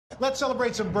let's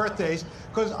celebrate some birthdays,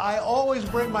 because I always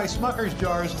bring my Smucker's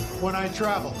jars when I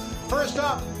travel. First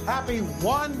up, happy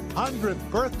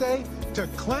 100th birthday to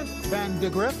Clint Van de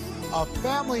Griff, a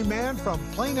family man from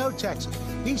Plano, Texas.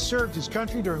 He served his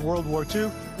country during World War II.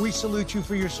 We salute you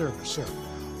for your service, sir.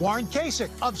 Warren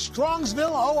Kasich of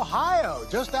Strongsville, Ohio,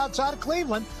 just outside of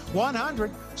Cleveland,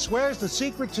 100, swears the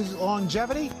secret to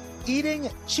longevity, eating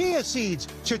chia seeds.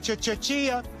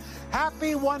 Chia.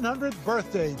 Happy 100th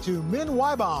birthday to Min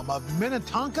Weibaum of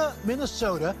Minnetonka,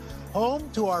 Minnesota, home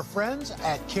to our friends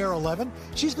at Care 11.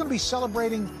 She's going to be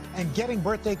celebrating and getting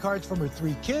birthday cards from her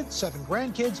 3 kids, 7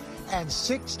 grandkids, and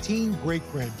 16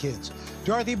 great-grandkids.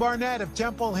 Dorothy Barnette of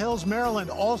Temple Hills, Maryland,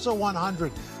 also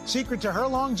 100. Secret to her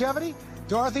longevity?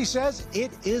 Dorothy says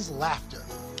it is laughter.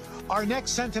 Our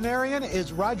next centenarian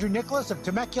is Roger Nicholas of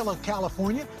Temecula,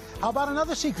 California. How about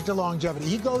another secret to longevity?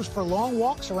 He goes for long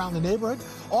walks around the neighborhood.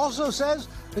 Also says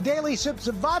the daily sips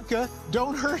of vodka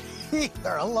don't hurt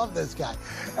either. I love this guy.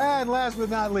 And last but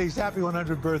not least, happy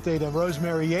 100th birthday to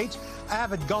Rosemary Yates,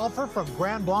 avid golfer from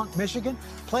Grand Blanc, Michigan.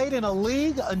 Played in a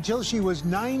league until she was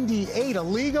 98, a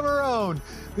league of her own.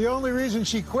 The only reason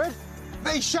she quit,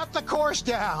 they shut the course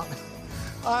down.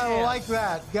 I like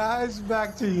that. Guys,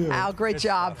 back to you. Al, great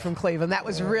job from Cleveland. That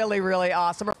was really, really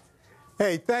awesome.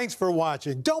 Hey, thanks for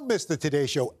watching. Don't miss the Today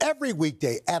Show every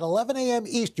weekday at 11 a.m.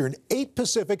 Eastern, 8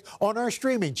 Pacific on our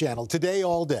streaming channel, Today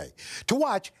All Day. To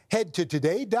watch, head to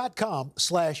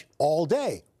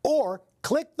today.com/allday or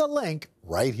click the link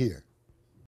right here.